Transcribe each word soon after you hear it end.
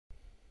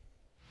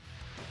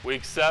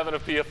Week 7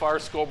 of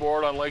PFR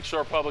Scoreboard on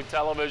Lakeshore Public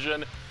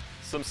Television.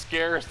 Some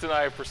scares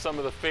tonight for some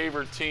of the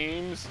favored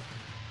teams,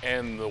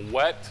 and the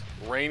wet,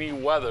 rainy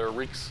weather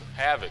wreaks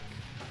havoc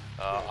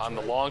on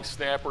the long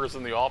snappers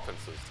and the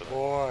offenses tonight.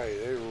 Boy,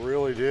 they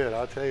really did.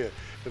 I'll tell you,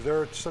 if there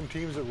are some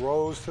teams that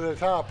rose to the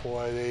top,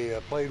 boy, they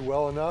played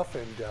well enough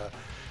and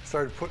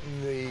started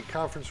putting the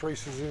conference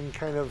races in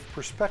kind of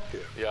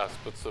perspective. Yes,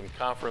 but some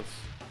conference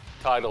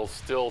titles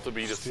still to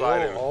be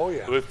decided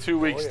with 2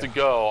 weeks to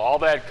go. All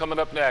that coming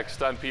up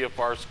next on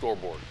PFR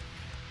Scoreboard.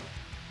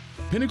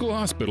 Pinnacle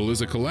Hospital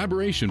is a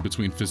collaboration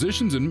between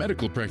physicians and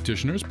medical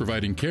practitioners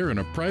providing care in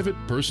a private,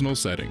 personal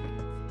setting.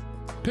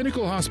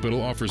 Pinnacle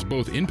Hospital offers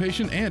both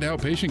inpatient and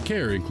outpatient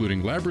care,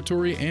 including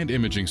laboratory and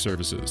imaging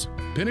services.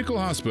 Pinnacle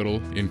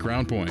Hospital in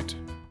Crown Point.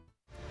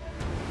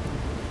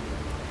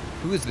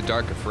 Who is the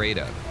dark afraid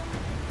of?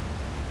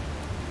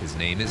 His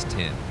name is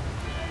Tim.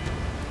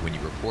 When you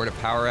report a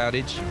power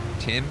outage,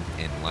 Tim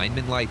and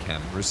linemen like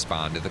him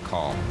respond to the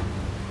call.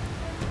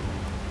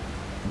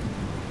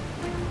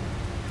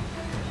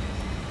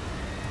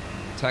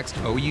 Text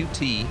OUT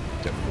to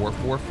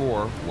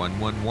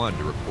 444-111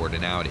 to report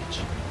an outage.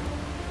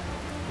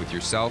 With your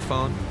cell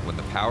phone, when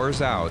the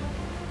power's out,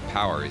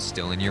 power is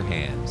still in your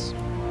hands.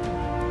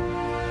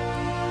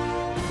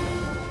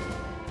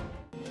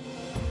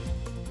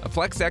 A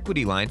Flex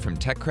Equity line from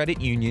Tech Credit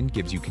Union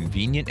gives you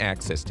convenient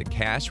access to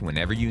cash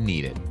whenever you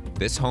need it.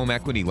 This home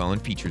equity loan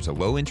features a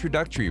low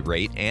introductory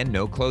rate and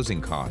no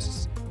closing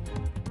costs.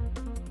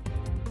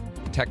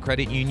 Tech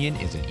Credit Union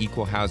is an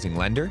equal housing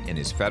lender and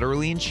is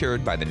federally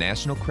insured by the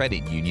National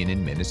Credit Union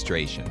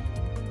Administration.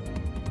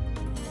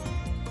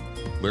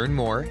 Learn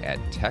more at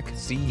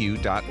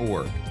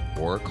techcu.org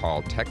or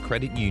call Tech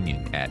Credit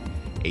Union at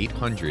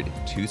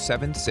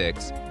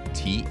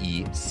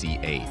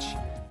 800-276-TECH.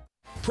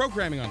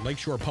 Programming on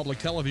Lakeshore Public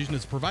Television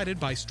is provided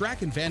by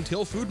Strack and Van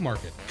Til Food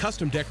Market.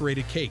 Custom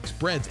decorated cakes,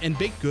 breads, and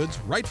baked goods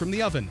right from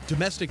the oven.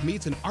 Domestic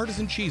meats and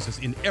artisan cheeses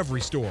in every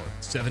store.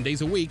 7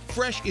 days a week,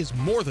 fresh is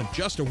more than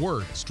just a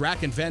word.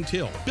 Strack and Van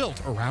Til, built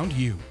around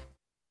you.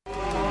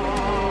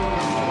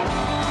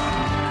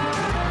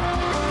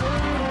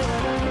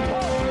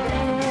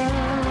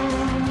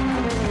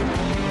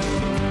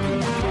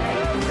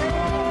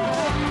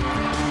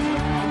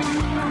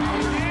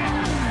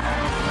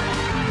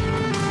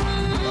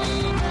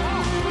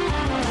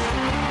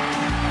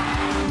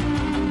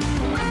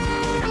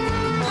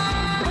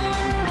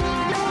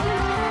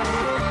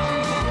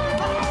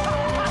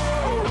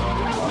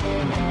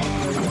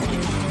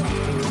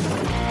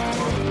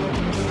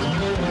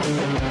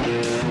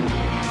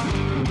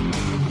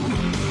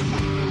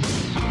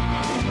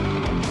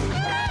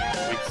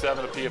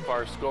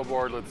 PFR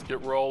Scoreboard. Let's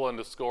get rolling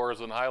to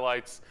scores and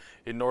highlights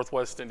in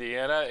Northwest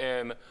Indiana.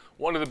 And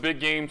one of the big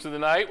games of the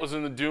night was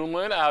in the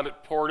Duneland out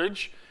at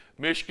Portage.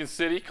 Michigan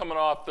City coming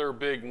off their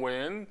big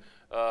win,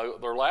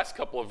 their last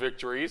couple of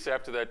victories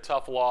after that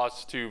tough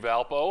loss to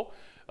Valpo.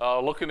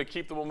 Looking to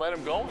keep the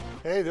momentum going.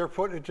 Hey, they're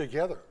putting it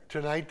together.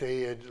 Tonight they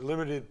had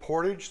limited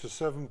Portage to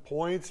 7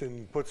 points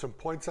and put some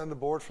points on the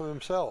board for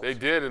themselves. They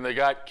did, and they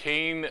got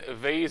Kane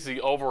Vasey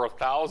over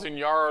 1,000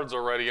 yards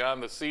already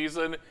on the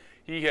season.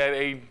 He had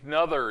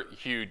another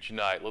huge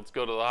night. Let's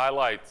go to the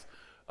highlights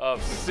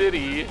of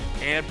City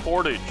and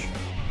Portage.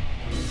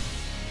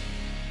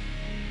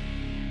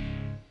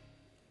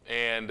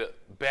 And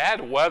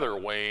bad weather,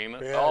 Wayne,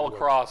 all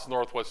across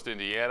Northwest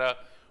Indiana.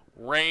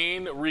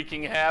 Rain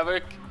wreaking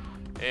havoc,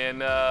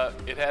 and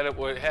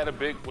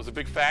was a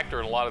big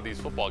factor in a lot of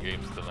these football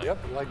games tonight. Yep,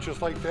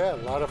 just like that.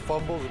 A lot of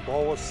fumbles. The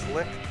ball was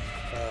slick.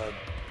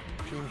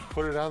 Teams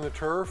put it on the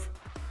turf.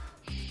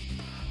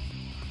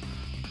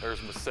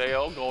 There's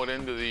Maceo going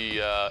into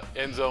the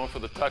end zone for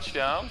the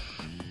touchdown.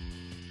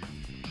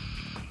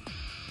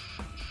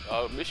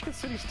 Michigan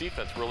City's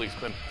defense really has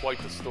been quite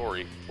the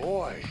story.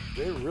 Boy,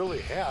 they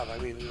really have. I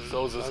mean,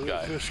 so's this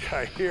guy. This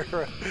guy here,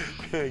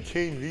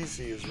 Kane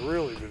Vesey, has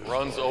really been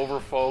runs over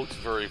folks,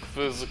 very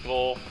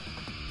physical,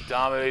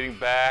 dominating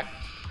back.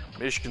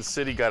 Michigan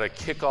City got a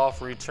kickoff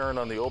return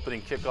on the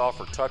opening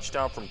kickoff for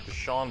touchdown from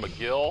Keshawn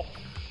McGill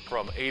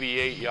from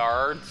 88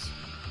 yards.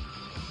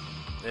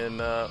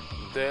 And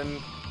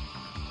then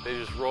they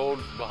just rode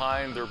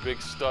behind their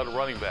big stud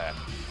running back.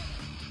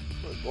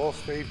 Well, Ball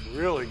State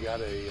really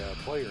got a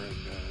player in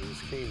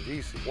this Kane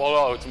Vesey. Well,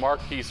 no, it's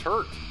Marquise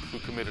Hurt who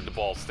committed to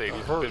Ball State.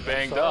 He's been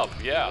banged up.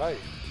 Yeah.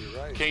 You're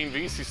right. Kane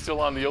Vesey's still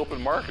on the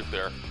open market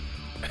there.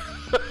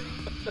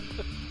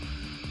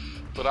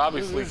 But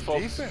obviously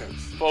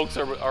folks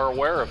are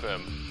aware of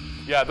him.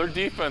 Yeah, their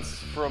defense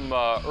from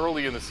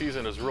early in the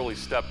season has really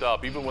stepped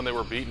up. Even when they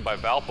were beaten by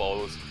Valpo,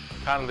 it was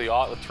kind of the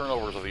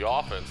turnovers of the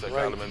offense that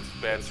got them in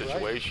bad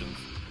situations.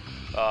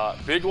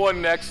 Big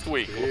one next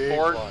week.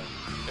 LaPorte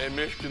and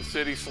Michigan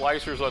City,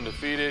 Slicers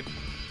undefeated.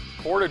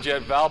 Portage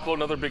at Valpo,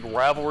 another big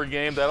rivalry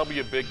game. That'll be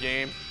a big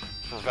game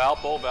for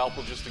Valpo.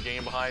 Valpo just a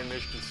game behind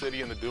Michigan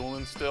City in the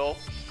Duneland still.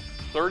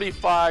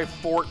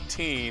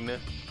 35-14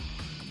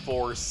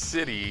 for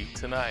City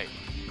tonight.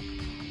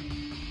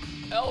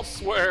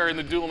 Elsewhere in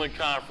the Duneland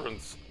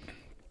Conference,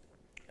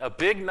 a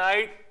big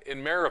night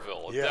in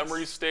Maryville at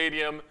Demery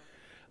Stadium,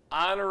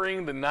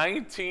 honoring the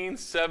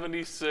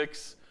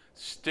 1976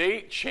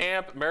 state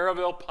champ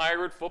Maryville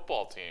Pirate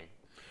football team.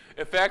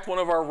 In fact, one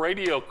of our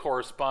radio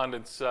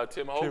correspondents,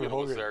 Tim Hogan,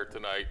 was there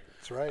tonight.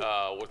 That's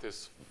right. With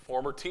his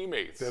former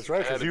teammates. That's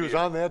right, because he was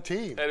on that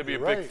team. Had to be a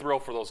big thrill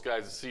for those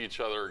guys to see each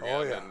other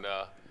again and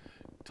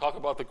talk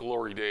about the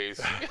glory days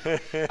of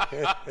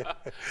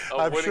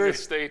winning a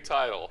state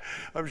title.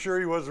 I'm sure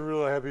he wasn't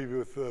really happy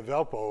with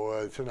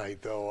Valpo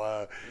tonight,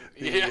 though.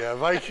 The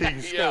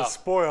Vikings kind of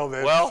spoiled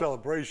that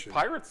celebration.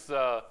 Pirates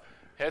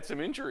had some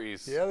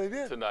injuries they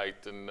did.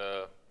 Tonight, and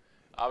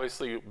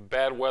obviously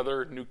bad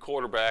weather, new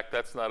quarterback,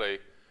 that's not a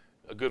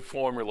good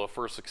formula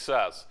for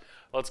success.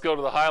 Let's go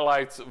to the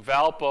highlights.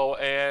 Valpo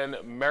and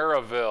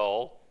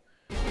Maryville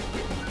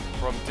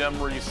from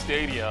Demery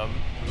Stadium.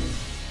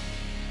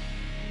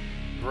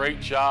 Great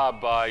job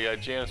by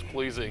Janice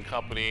Poliza and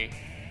company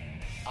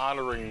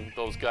honoring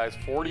those guys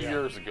 40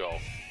 years ago.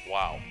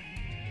 Wow.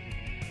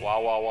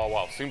 Wow, wow, wow,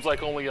 wow. Seems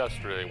like only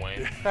yesterday,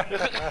 Wayne.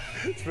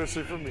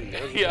 Especially for me.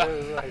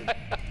 Right.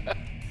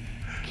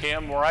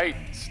 Cam Wright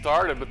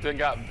started, but then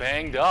got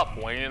banged up,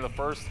 Wayne, in the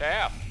first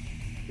half.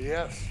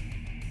 Yes.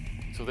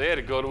 So they had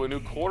to go to a new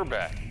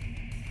quarterback.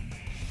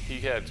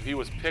 He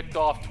was picked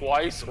off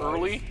twice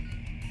early.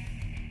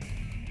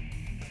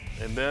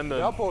 And then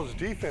Valpo's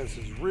defense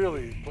is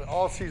really,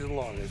 all season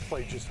long, has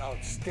played just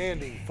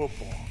outstanding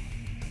football.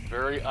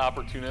 Very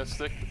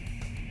opportunistic.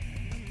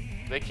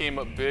 They came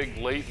up big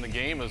late in the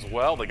game as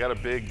well. They got a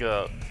big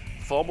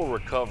fumble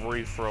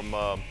recovery from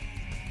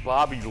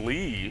Bobby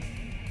Lee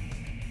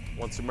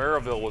once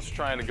Maryville was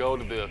trying to go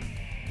to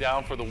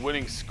down for the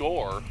winning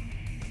score.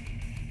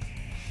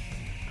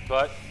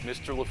 But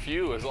Mr.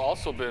 LeFew has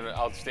also been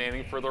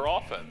outstanding for their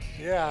offense.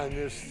 Yeah, and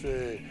this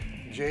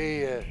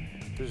Jay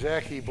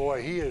Buzzacki,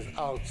 boy, he is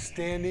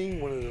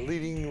outstanding, one of the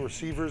leading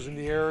receivers in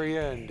the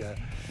area, and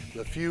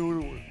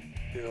LeFew,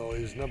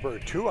 is number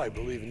 2, I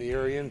believe, in the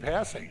area in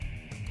passing.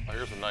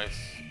 Here's a nice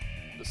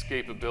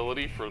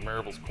escapability for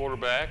Maryville's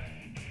quarterback.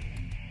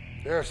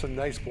 There's some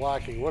nice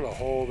blocking. What a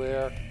hole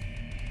there.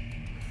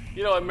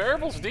 And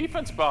Maryville's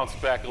defense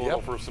bounced back a little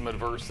for some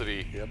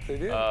adversity. Yep, they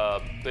did.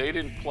 They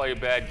didn't play a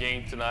bad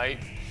game tonight.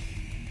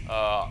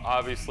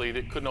 Obviously,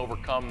 they couldn't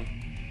overcome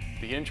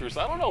the injuries.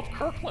 I don't know if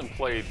Kirkland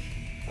played,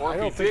 or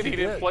if he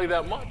didn't play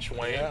that much,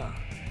 Wayne. Yeah.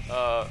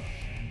 I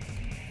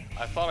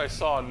thought I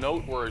saw a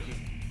note where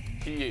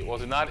he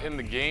was not in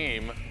the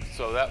game,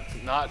 so that's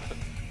not,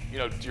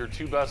 your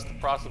two best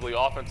possibly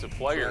offensive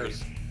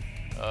players.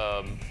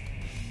 Right.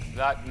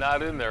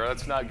 Not in there.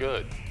 That's not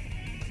good.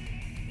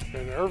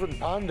 And Irvin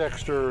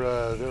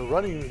Pondexter,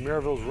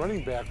 Maryville's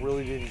running back,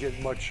 really didn't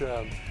get much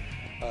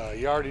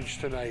yardage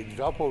tonight.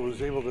 Valpo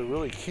was able to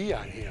really key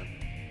on him.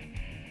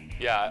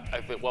 Yeah, I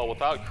think,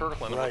 without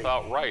Kirkland and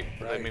without Wright,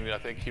 I mean, I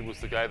think he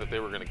was the guy that they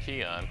were going to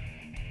key on.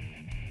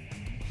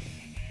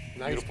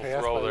 Nice Beautiful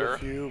pass throw by there.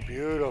 LeFew,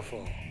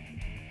 beautiful.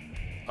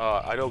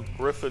 I know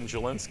Griffin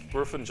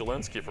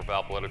Jelinski for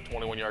Valpo had a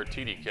 21-yard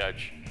TD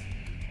catch.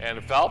 And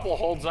Valpo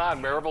holds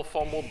on. Maryville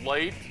fumbled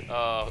late.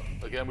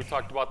 Again, we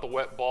talked about the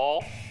wet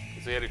ball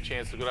because they had a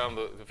chance to go down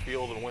the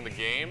field and win the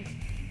game.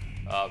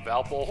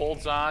 Valpo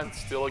holds on.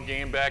 Still a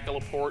game back at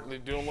LaPorte and the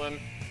Duneland.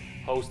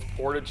 Host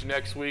Portage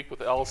next week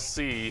with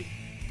LC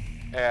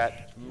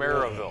at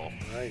Maryville.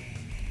 Right.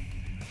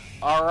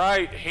 All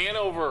right,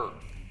 Hanover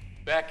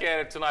back at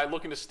it tonight,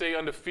 looking to stay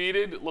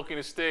undefeated, looking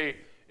to stay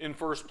in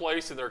first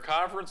place in their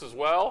conference as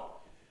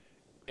well.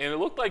 And it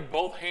looked like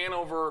both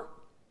Hanover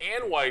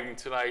and Whiting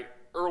tonight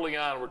early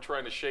on were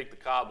trying to shake the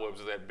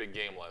cobwebs of that big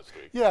game last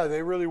week. Yeah,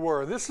 they really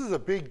were. This is a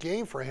big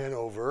game for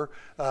Hanover.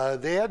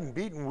 They hadn't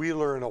beaten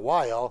Wheeler in a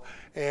while,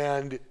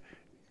 and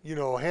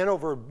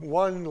Hanover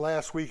won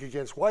last week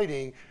against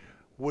Whiting.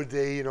 Would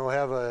they,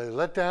 have a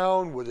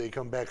letdown? Would they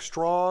come back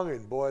strong?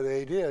 And boy,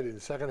 they did. In the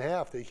second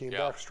half, they came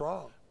back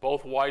strong.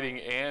 Both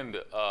Whiting and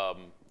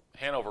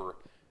Hanover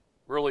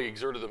really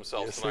exerted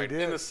themselves tonight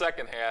in the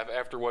second half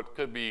after what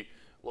could be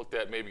looked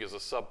at maybe as a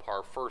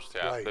subpar first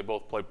half. Right. They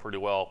both played pretty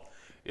well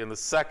in the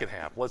second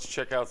half. Let's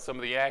check out some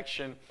of the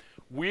action.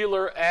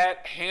 Wheeler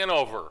at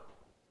Hanover.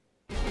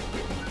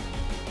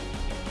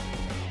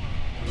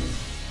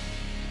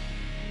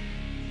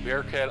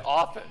 Bearcat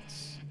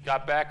offense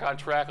got back on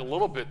track a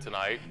little bit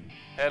tonight.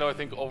 Had, I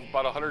think, over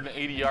about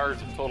 180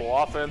 yards of total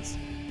offense.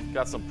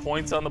 Got some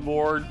points on the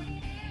board.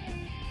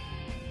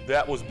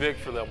 That was big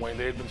for them, Wayne.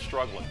 They had been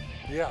struggling.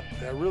 Yeah,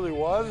 that really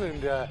was.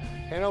 And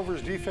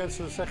Hanover's defense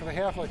in the second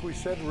half, like we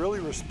said, really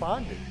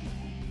responded.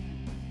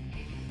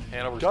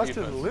 Hanover's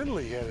Dustin defense.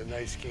 Lindley had a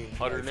nice game.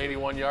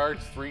 181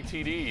 yards, 3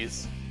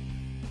 TDs.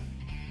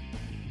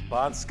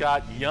 Bon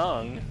Scott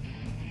Young.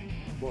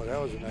 Boy, that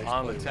was a nice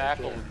on play the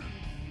tackle. Right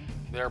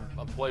there,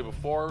 a play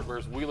before.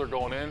 There's Wheeler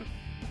going in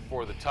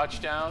for the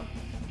touchdown.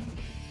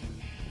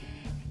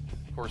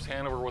 Of course,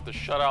 Hanover with the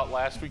shutout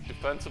last week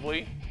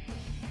defensively.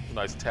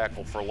 Nice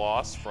tackle for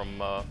loss from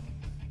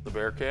the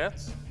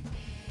Bearcats.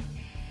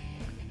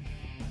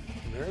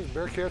 And there's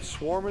Bearcats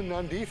swarming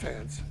on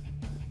defense.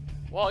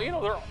 Well,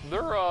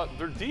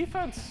 their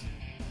defense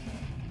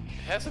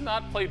has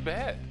not played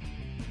bad.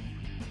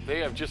 They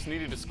have just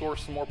needed to score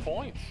some more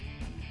points.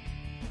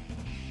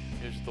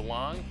 Here's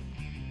DeLong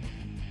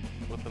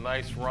with a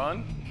nice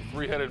run.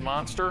 Three-headed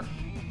monster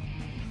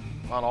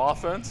on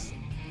offense.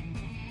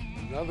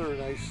 Another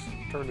nice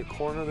turn to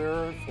corner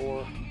there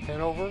for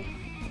Hanover.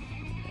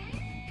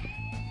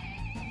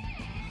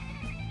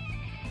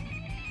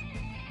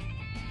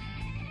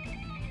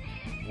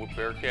 With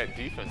Bearcat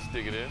defense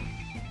digging in.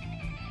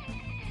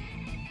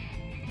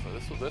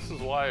 So this is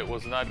why it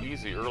was not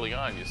easy early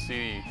on. You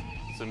see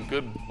some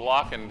good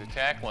blocking and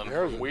tackling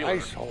There's from a Wheeler.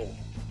 nice hole.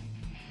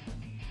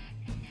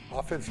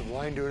 Offensive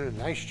line doing a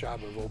nice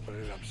job of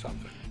opening up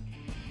something.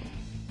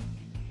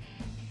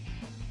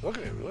 Look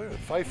at him, look at him,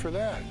 fight for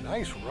that.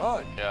 Nice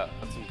run. Yeah,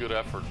 that's some good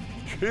effort.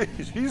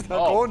 Jeez, he's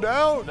not going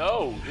down.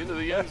 No, into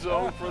the end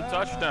zone for the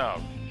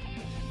touchdown.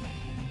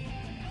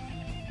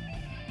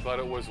 But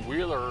it was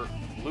Wheeler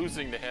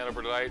losing to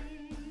Hanover tonight.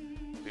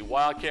 The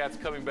Wildcats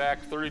coming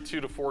back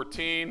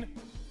 32-14.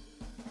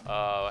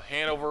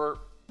 Hanover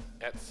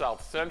at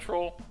South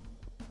Central.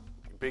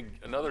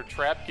 Another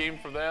trap game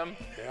for them.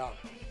 Yeah.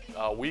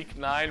 Week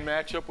 9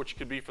 matchup, which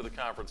could be for the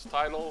conference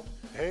title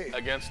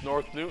against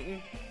North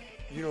Newton.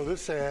 You know,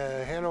 this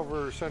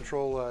Hanover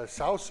Central,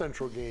 South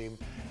Central game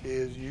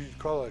is, you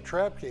call it a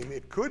trap game.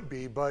 It could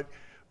be, but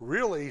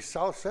really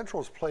South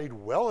Central's played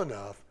well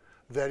enough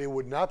that it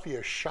would not be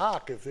a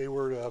shock if they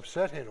were to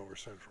upset Hanover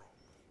Central.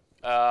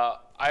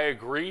 I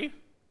agree.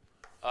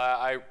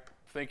 I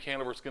think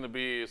Hanover's going to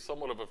be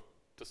somewhat of a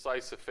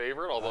decisive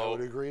favorite, although I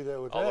would agree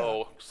with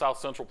that. South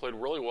Central played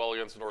really well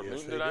against North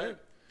Newton tonight.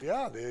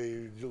 Yeah,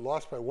 they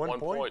lost by 1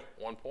 point.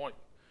 1 point.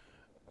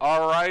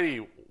 All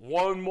righty,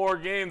 one more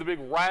game, the big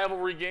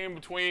rivalry game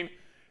between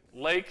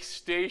Lake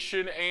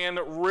Station and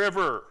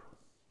River.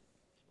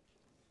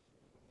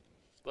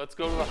 Let's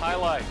go to the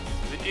highlights.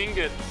 The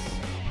Ingots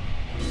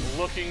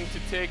looking to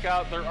take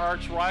out their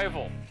arch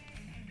rival,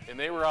 and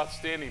they were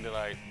outstanding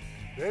tonight.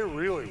 They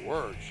really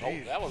were.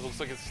 Jeez. Oh, that one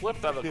looks like it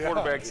slipped out of the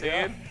quarterback's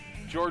hand.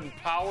 Jordan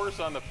Powers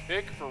on the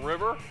pick for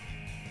River.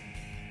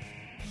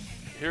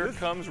 Here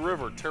comes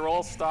River,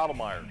 Terrell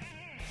Stottlemyre.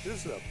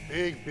 This is a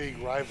big, big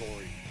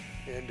rivalry.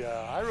 And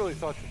I really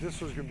thought that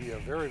this was going to be a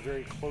very,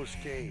 very close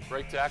game.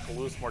 Great tackle,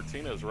 Luis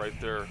Martinez right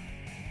there.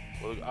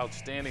 With an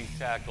outstanding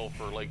tackle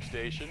for Lake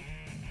Station.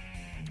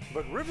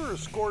 But River has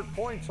scored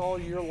points all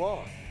year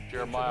long.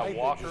 Jeremiah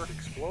Walker. Just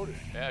exploded.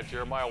 Yeah,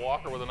 Jeremiah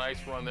Walker with a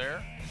nice run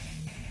there.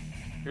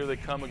 Here they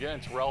come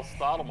again, Terrell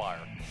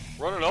Stottlemyre.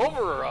 Running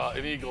over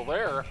an Eagle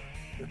there.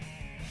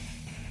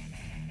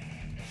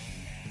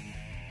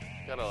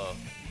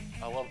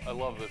 I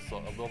love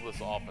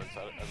this offense.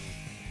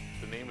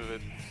 The name of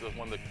it is the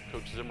one that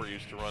Coach Zimmer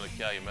used to run at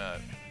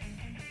Calumet.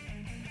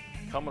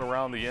 Coming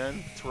around the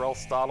end, Terrell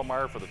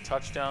Stottlemyre for the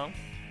touchdown.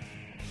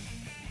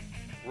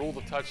 Ruled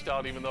a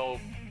touchdown even though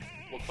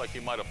it looked like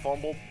he might have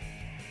fumbled.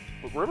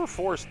 But River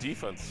Forest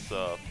defense,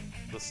 the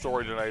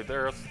story tonight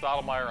there,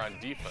 Stottlemyre on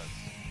defense.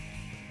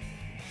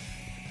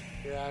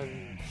 Yeah,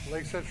 and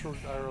Lake Station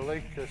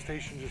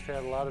just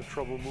had a lot of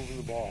trouble moving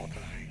the ball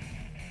tonight.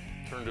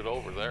 Turned it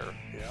over there.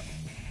 Yeah.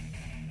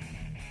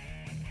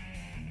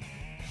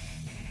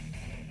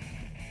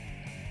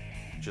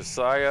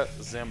 Josiah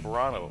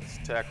Zambrano is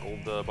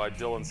tackled by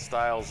Dylan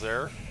Stiles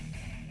there.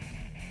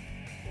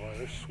 Boy,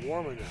 they're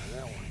swarming on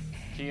that one.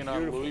 Keying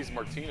on Luis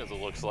Martinez,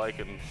 it looks like,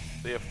 and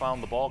they have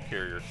found the ball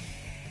carrier.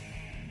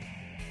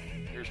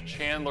 Here's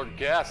Chandler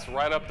Guest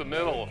right up the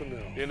middle,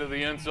 into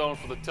the end zone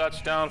for the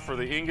touchdown for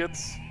the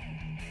Ingots.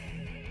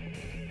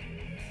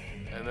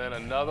 And then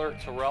another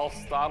Terrell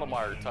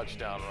Stottlemyre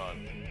touchdown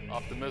run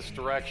off the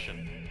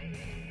misdirection.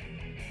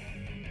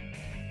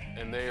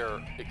 And they are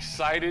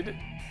excited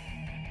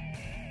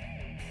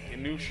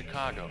in New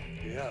Chicago.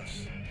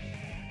 Yes.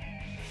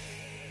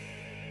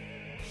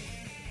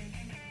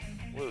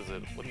 What is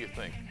it? What do you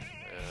think?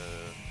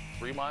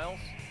 3 miles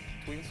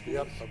between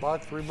schools? Yep,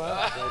 about 3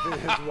 miles. I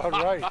think that's about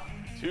right.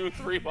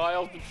 2-3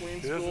 miles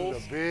between schools.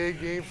 This is a big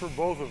game for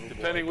both of them.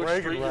 Depending which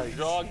street you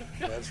jog.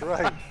 That's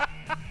right.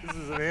 This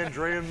is an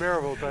Andre and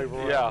Maryville type of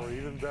rivalry,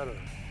 even better.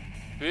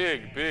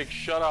 Big, big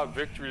shutout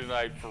victory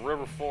tonight for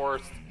River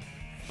Forest.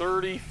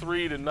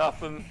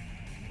 33-0.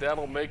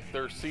 That'll make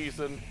their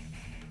season.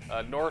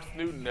 North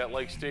Newton at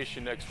Lake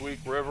Station next week.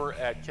 River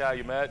at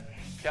Calumet.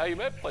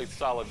 Calumet played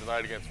solid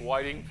tonight against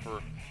Whiting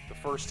for the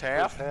first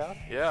half.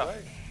 Yeah. Right.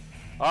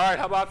 All right,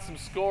 how about some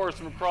scores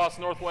from across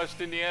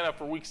Northwest Indiana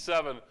for Week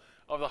 7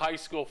 of the high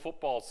school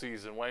football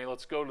season? Wayne,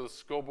 let's go to the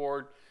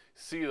scoreboard,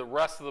 see the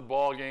rest of the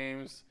ball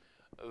games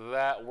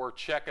that we're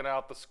checking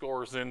out the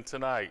scores in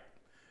tonight.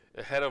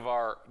 Ahead of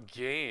our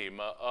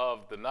game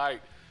of the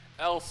night,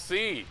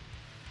 LC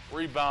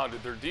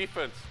rebounded. Their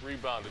defense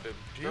rebounded.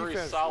 A very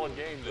solid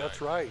game tonight.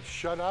 That's right.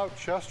 Shut out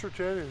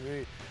Chesterton, and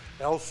the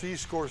LC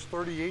scores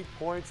 38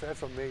 points.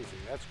 That's amazing.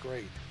 That's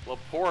great.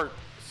 LaPorte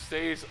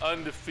stays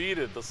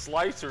undefeated. The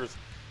Slicers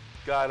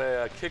got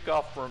a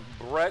kickoff from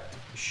Brett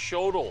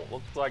Schodel.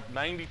 Looked like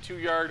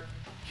 92-yard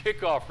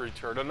kickoff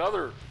return.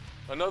 Another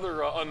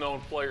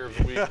unknown player of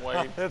the week,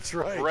 Wayne. That's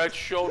right. Brett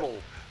Schodel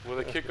with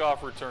a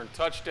kickoff return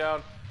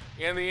touchdown.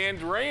 And the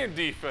Andrean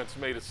defense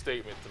made a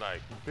statement tonight.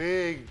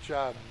 Big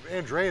job.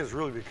 Andrean's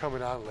really been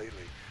coming on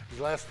lately. These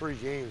last 3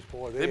 games,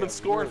 boy, They've been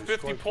scoring really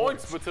 50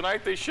 points, but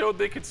tonight they showed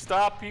they could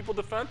stop people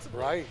defensively.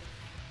 Right.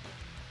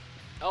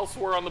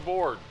 Elsewhere on the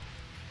board,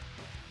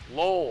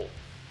 Lowell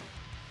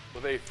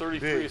with a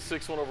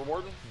 33-6 win over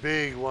Morton.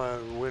 Big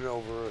win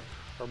over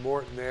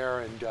Morton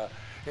there,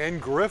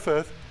 and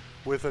Griffith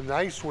with a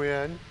nice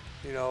win,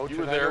 you know,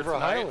 tonight over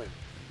Highland.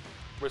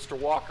 Mr.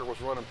 Walker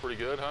was running pretty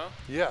good, huh?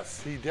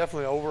 Yes, he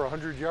definitely over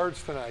 100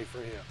 yards tonight for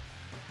him.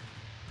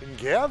 And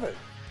Gavin,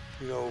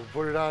 you know,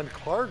 put it on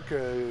Clark.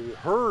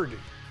 Hurd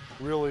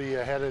really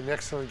had an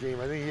excellent game.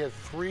 I think he had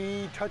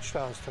 3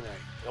 touchdowns tonight.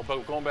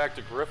 But going back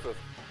to Griffith,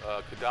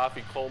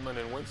 Gaddafi, Coleman,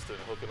 and Winston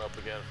hooking up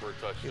again for a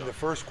touchdown. In the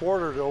first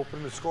quarter to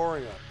open the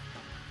scoring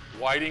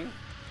up. Whiting,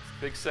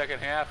 big second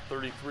half,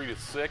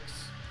 33-6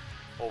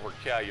 over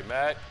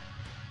Calumet.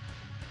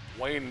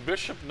 Wayne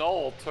Bishop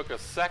Knoll took a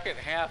second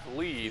half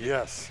lead.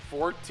 Yes.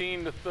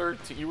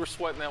 14-13. You were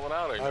sweating that one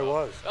out, I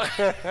was.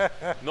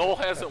 Knoll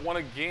hasn't won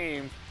a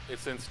game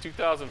since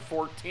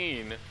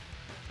 2014.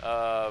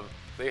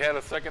 They had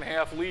a second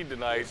half lead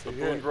tonight, yes, but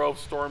Boone Grove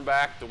stormed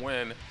back to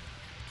win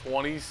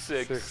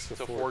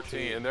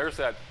 26-14. And there's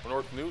that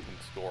North Newton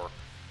score.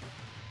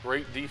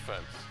 Great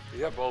defense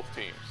by both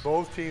teams.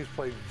 Both teams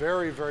played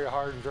very, very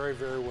hard and very,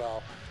 very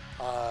well.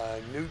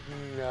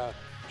 Newton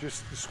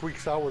just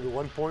squeaks out with a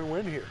 1-point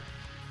win here.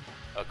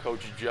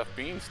 Coach Jeff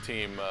Bean's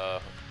team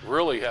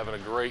really having a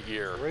great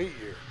year. Great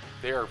year.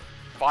 They are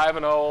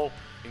 5-0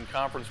 in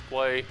conference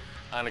play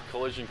on a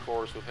collision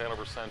course with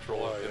Hanover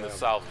Central in the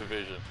South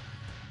Division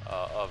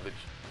of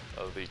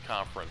the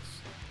conference.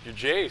 Your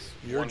Jays.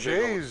 Your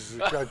Jays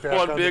got back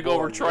one on big the board.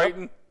 over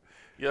Triton.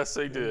 Yes,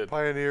 they did.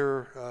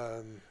 Pioneer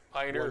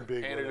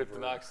handed it to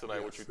Knox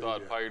tonight, which we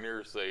thought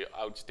Pioneer's a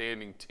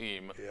outstanding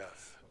team.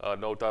 Yes.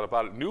 No doubt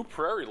about it. New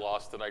Prairie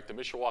lost tonight to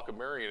Mishawaka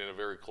Marion in a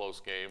very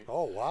close game.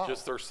 Oh, wow.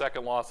 Just their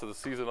second loss of the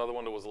season. Another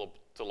one was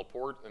to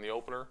LaPorte in the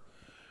opener.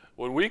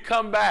 When we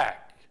come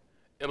back,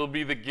 it'll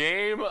be the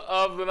game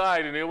of the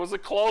night, and it was a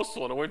close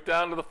one. It went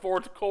down to the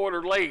fourth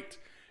quarter late.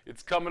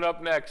 It's coming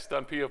up next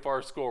on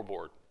PFR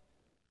Scoreboard.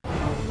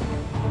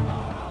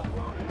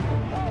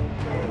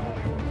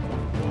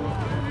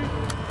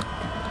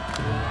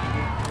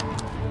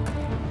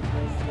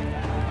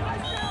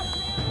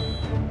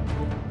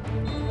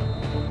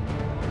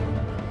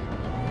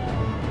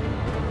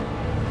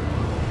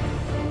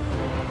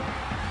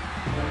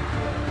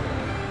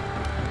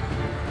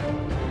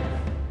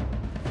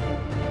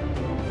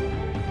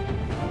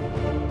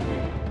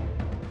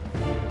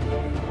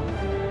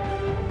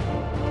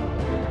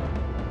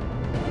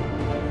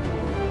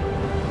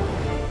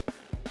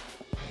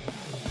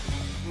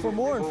 For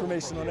more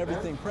information on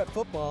everything Prep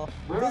football,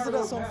 visit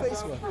us on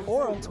Facebook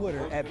or on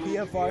Twitter at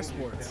PFR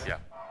Sports. Yeah.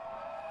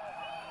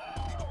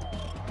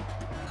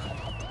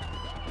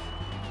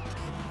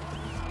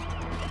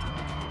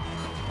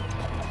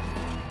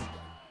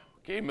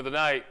 Game of the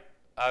night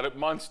out at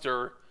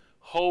Munster,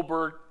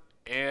 Hobart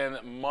and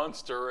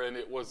Munster, and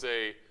it was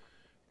a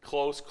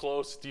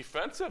close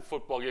defensive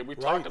football game. We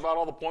talked about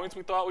all the points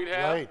we thought we'd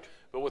have,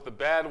 but with the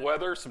bad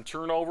weather, some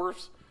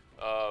turnovers,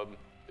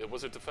 it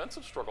was a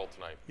defensive struggle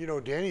tonight. You know,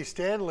 Danny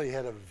Stanley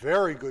had a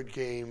very good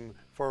game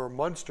for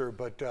Munster,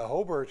 but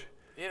Hobart.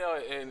 You know,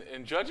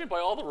 and judging by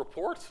all the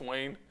reports,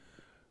 Wayne,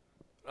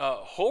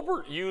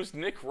 Hobart used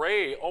Nick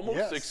Ray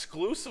almost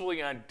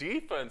exclusively on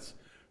defense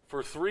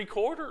for 3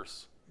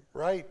 quarters.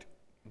 Right.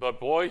 But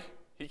boy,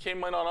 he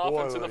came in on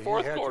offense in the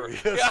fourth quarter.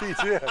 Yes, he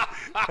did.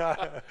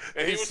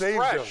 And he was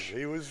fresh.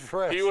 He was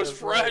fresh. He was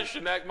fresh,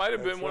 and that might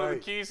have been one of the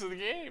keys to the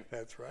game.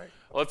 That's right.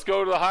 Let's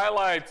go to the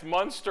highlights.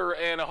 Munster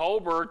and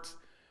Hobart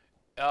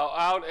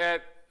out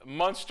at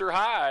Munster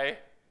High.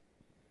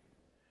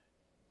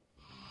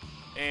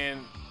 And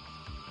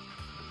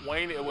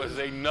Wayne, it was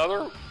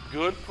another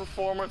good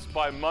performance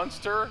by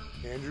Munster.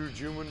 Andrew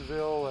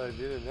Jumonville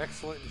did an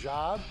excellent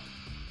job.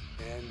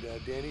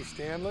 And Danny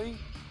Stanley.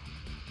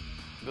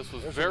 This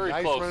was very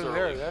close early.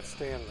 There. That's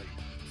Stanley.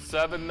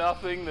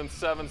 7-0, then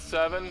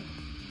 7-7.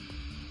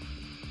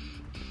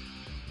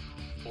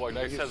 Boy,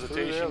 nice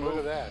hesitation move.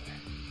 Look at that.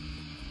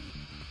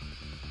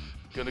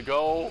 Gonna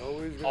go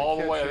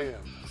all the way.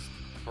 Him.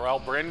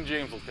 Brandon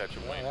James will catch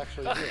him. Wayne.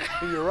 Actually,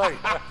 you're right.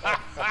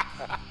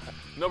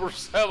 Number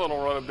 7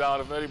 will run him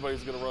down if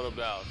anybody's gonna run him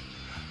down.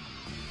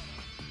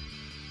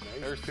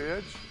 Nice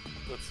pitch.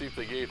 Let's see if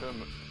they gave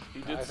him.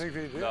 He did. I think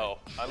they did. No,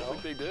 I don't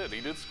think they did.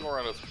 He did score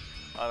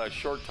on a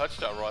short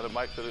touchdown run. It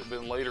might have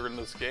been later in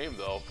this game,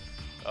 though.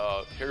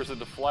 Here's a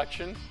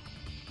deflection.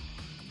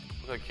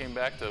 Looks like it came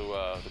back to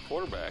the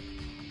quarterback.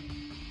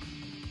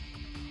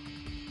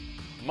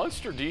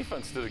 Munster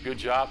defense did a good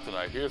job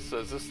tonight. Here it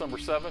says, this number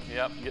 7?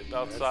 Yep, getting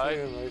outside.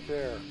 That's him right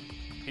there.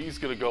 He's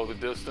going to go the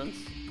distance.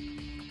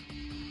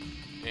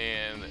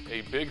 And a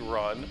big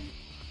run.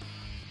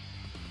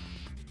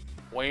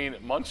 Wayne,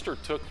 Munster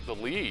took the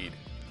lead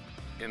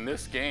in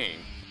this game.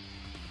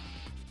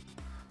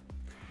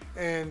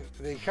 And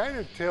they kind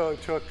of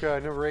took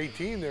number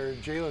 18 there,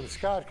 Jalen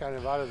Scott, kind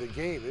of out of the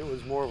game. It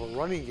was more of a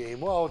running game.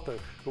 Well, with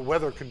the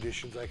weather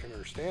conditions, I can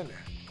understand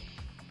that.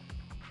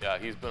 Yeah,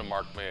 he's been a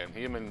marked man.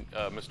 Him and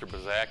Mr.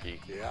 Bazaki.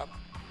 Yep.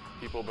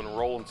 People have been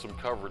rolling some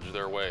coverage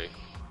their way.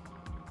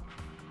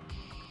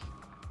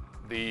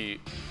 The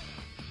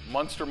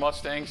Munster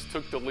Mustangs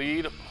took the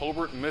lead.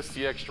 Hobart missed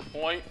the extra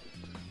point.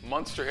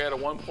 Munster had a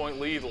 1-point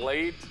lead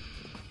late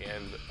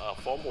and a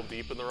fumble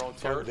deep in their own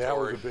territory. That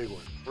was a big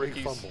one.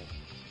 Big fumble.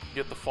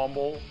 Get the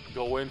fumble,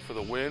 go in for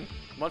the win.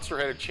 Munster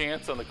had a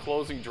chance on the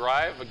closing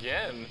drive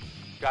again,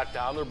 got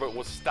down there, but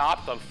was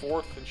stopped on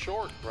 4th and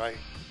short. Right.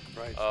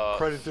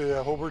 Credit to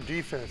the Hobart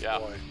defense,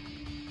 boy.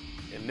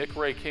 And Nick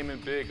Ray came in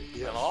big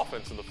on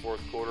offense in the 4th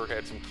quarter,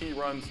 had some key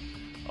runs,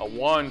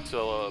 one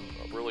to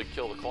really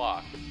kill the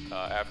clock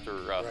after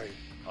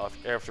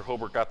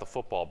Hobart got the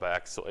football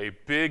back. So a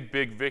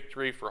big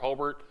victory for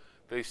Hobart.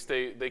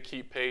 They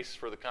keep pace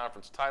for the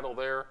conference title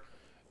there.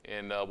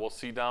 And we'll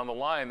see down the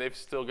line. They've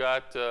still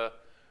got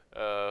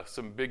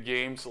some big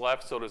games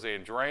left. So does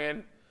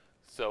Andrean.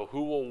 So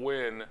who will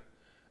win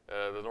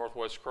the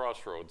Northwest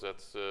Crossroads?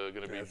 That's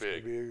going to be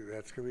big.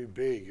 That's going to be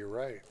big. You're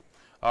right.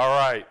 All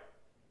right.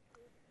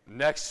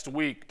 Next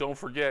week, don't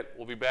forget,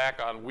 we'll be back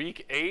on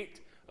week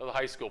 8 of the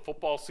high school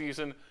football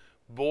season.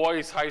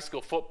 Boys high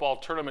school football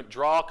tournament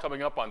draw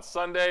coming up on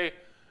Sunday.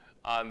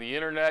 On the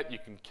internet, you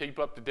can keep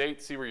up to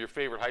date, see where your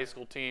favorite high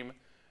school team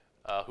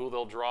who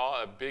they'll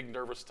draw. A big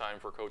nervous time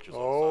for coaches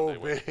on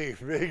Sunday.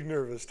 Big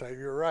nervous time.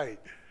 You're right.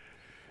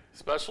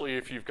 Especially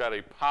if you've got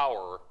a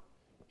power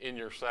in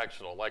your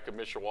sectional, like a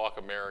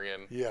Mishawaka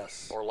Marion,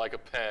 or like a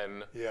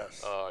Penn.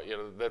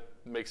 That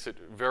makes it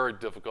very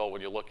difficult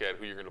when you look at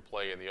who you're going to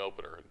play in the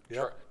opener.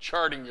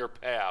 Charting your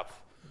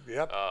path.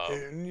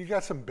 And you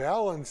got some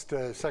balanced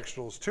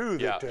sectionals too.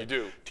 That, you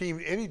do.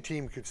 Any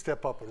team could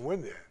step up and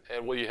win that.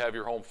 And will you have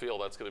your home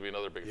field? That's going to be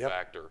another big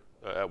factor.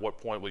 At what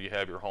point will you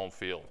have your home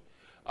field?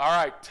 All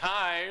right,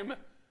 time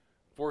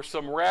for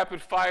some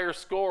rapid fire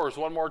scores.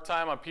 One more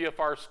time on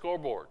PFR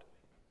Scoreboard.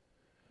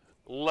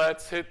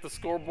 Let's hit the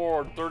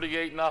scoreboard.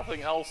 38-0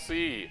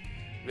 LC.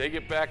 They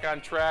get back on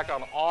track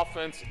on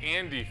offense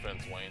and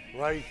defense, Wayne.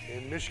 Right,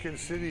 and Michigan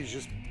City's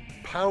just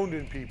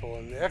pounding people.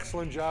 An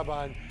excellent job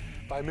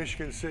by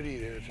Michigan City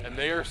there tonight. And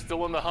they are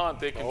still in the hunt.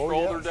 They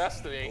control their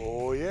destiny.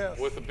 Oh, yes.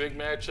 With a big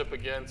matchup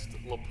against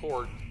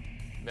LaPorte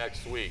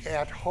next week.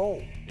 At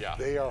home. Yeah.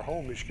 They are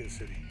home, Michigan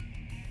City.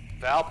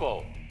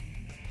 Valpo.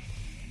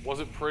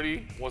 Wasn't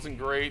pretty, wasn't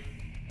great,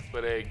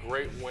 but a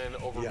great win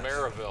over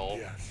Maryville.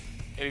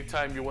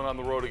 Anytime you win on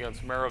the road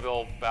against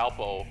Maryville,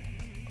 Valpo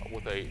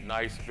with a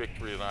nice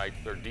victory tonight.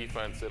 Their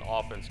defense and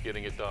offense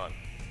getting it done.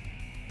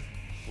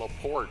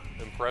 LaPorte,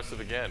 impressive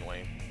again,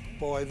 Wayne.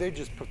 Boy, they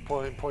just put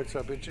points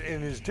up,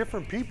 and it's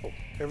different people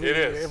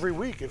every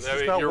week. It's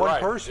just not one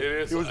right. person.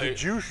 It was the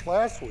Juice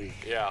last week.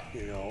 Yeah.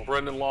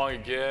 Brendan Long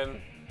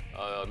again.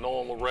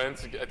 Nolan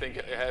Lorenz, I think,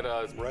 had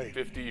a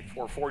 50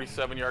 or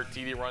 47-yard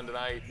TD run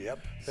tonight. That's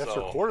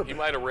their quarterback. He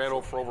might have ran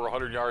for over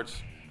 100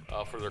 yards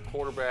for their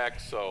quarterback.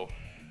 So,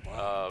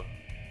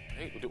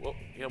 hey,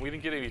 we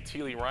didn't get any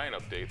Teely Ryan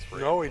updates for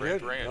him. No, he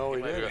didn't.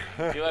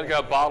 He might have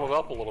got bottled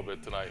up a little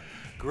bit tonight.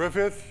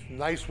 Griffith,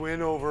 nice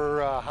win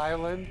over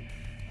Highland.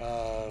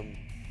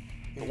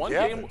 The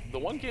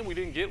one game we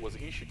didn't get was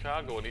East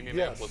Chicago and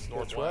Indianapolis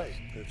Northwest.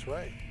 That's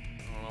right.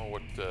 I don't know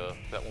what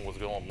that one was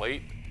going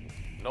late.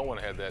 No one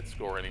had that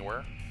score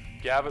anywhere.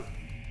 Gavitt,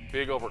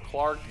 big over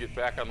Clark to get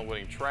back on the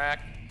winning track.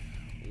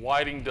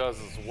 Whiting does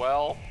as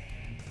well.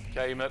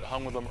 Calumet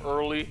hung with them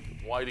early.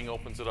 Whiting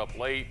opens it up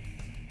late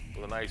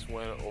with a nice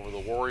win over the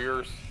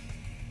Warriors.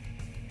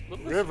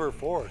 River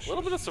Forest. A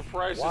little bit of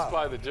surprise just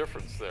by the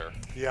difference there.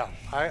 Yeah,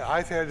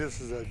 I've had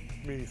this as a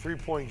maybe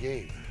 3-point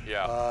game.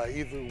 Yeah.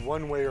 Either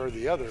one way or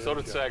the other. So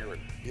did Sagarin.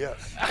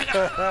 Yes.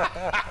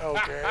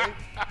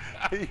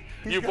 Okay.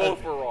 You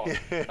both were wrong.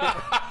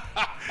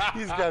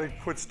 He's got to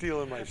quit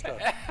stealing my stuff.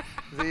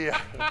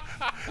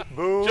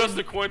 Boone. Just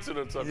a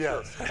coincidence, I'm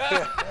sure.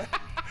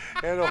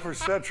 Hanover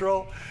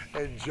Central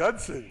and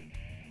Judson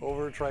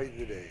over Triton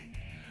today.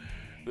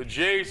 The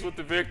Jays with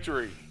the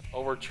victory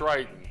over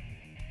Triton.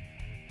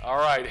 All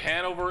right,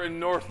 Hanover and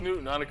North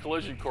Newton on a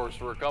collision course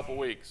for a couple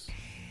weeks.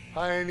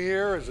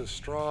 Pioneer is a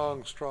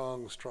strong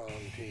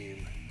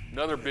team.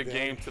 Another big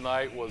game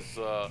tonight was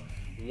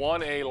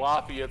 1A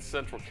Lafayette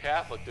Central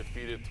Catholic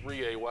defeated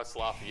 3A West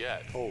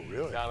Lafayette. Oh,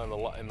 really? Down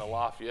in the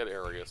Lafayette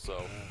area.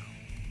 So,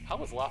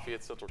 how is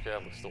Lafayette Central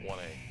Catholic still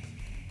 1A?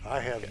 I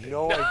have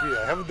no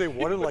idea. Haven't they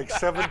won it like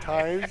 7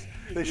 times?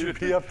 They should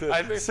be up to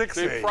 6A.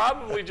 They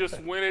probably just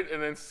win it and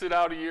then sit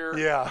out a year.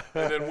 Yeah.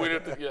 And then win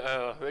it.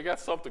 They got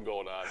something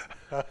going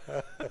on.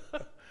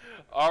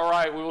 All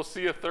right, we will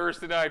see you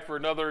Thursday night for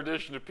another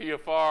edition of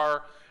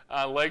PFR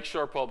on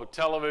Lakeshore Public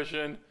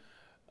Television.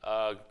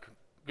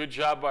 Good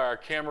job by our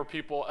camera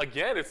people.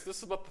 Again, this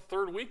is about the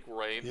 3rd week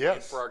rain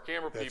for our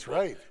camera people. That's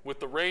right. With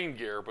the rain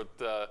gear,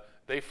 but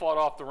they fought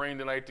off the rain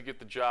tonight to get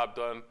the job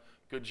done.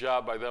 Good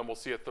job by them. We'll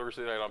see you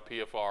Thursday night on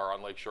PFR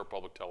on Lakeshore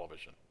Public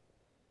Television.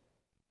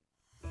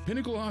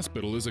 Pinnacle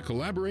Hospital is a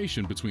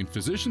collaboration between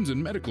physicians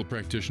and medical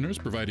practitioners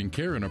providing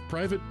care in a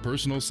private,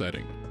 personal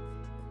setting.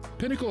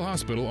 Pinnacle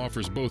Hospital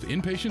offers both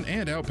inpatient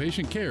and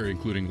outpatient care,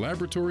 including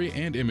laboratory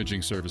and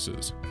imaging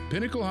services.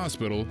 Pinnacle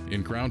Hospital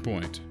in Crown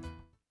Point.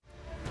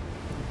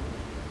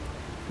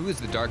 Who is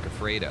the dark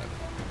afraid of?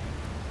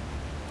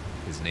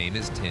 His name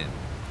is Tim.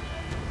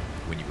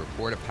 When you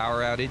report a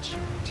power outage,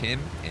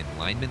 Tim and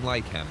linemen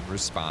like him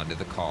respond to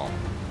the call.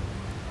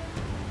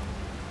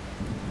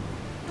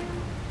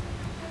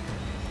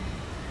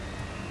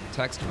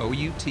 Text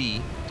OUT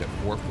to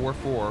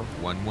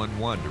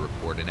 444-111 to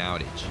report an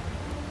outage.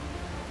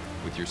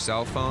 With your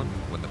cell phone,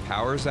 when the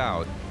power's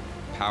out,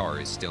 power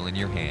is still in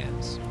your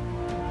hands.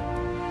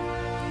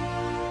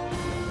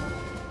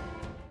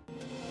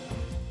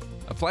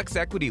 A Flex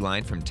Equity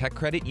line from Tech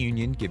Credit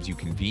Union gives you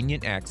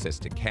convenient access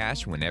to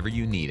cash whenever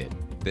you need it.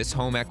 This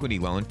home equity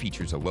loan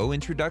features a low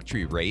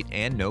introductory rate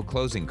and no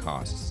closing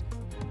costs.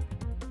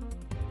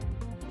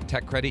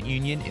 Tech Credit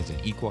Union is an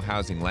equal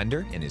housing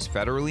lender and is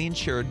federally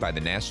insured by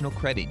the National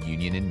Credit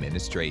Union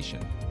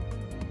Administration.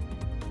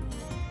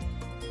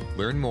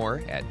 Learn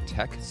more at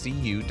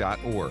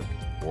techcu.org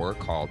or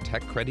call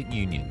Tech Credit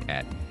Union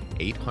at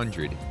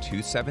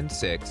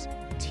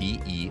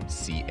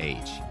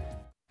 800-276-TECH.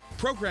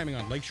 Programming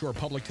on Lakeshore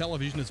Public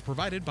Television is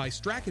provided by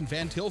Strack and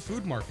Van Til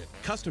Food Market.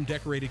 Custom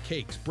decorated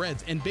cakes,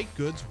 breads, and baked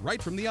goods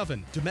right from the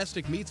oven.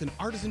 Domestic meats and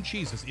artisan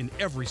cheeses in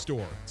every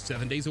store.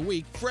 7 days a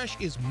week, fresh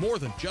is more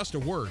than just a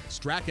word.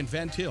 Strack and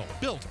Van Til,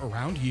 built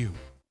around you.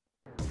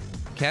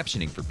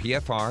 Captioning for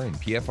PFR and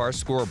PFR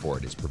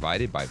Scoreboard is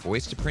provided by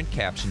Voice to Print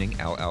Captioning,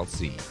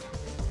 LLC.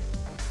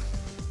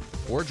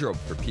 Wardrobe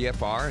for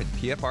PFR and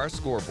PFR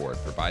Scoreboard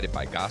provided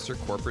by Gosser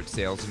Corporate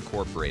Sales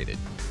Incorporated.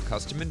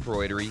 Custom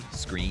embroidery,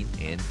 screen,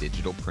 and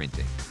digital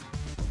printing.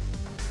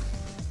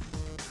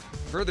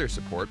 Further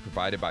support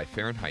provided by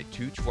Fahrenheit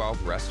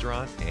 212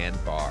 Restaurant and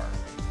Bar.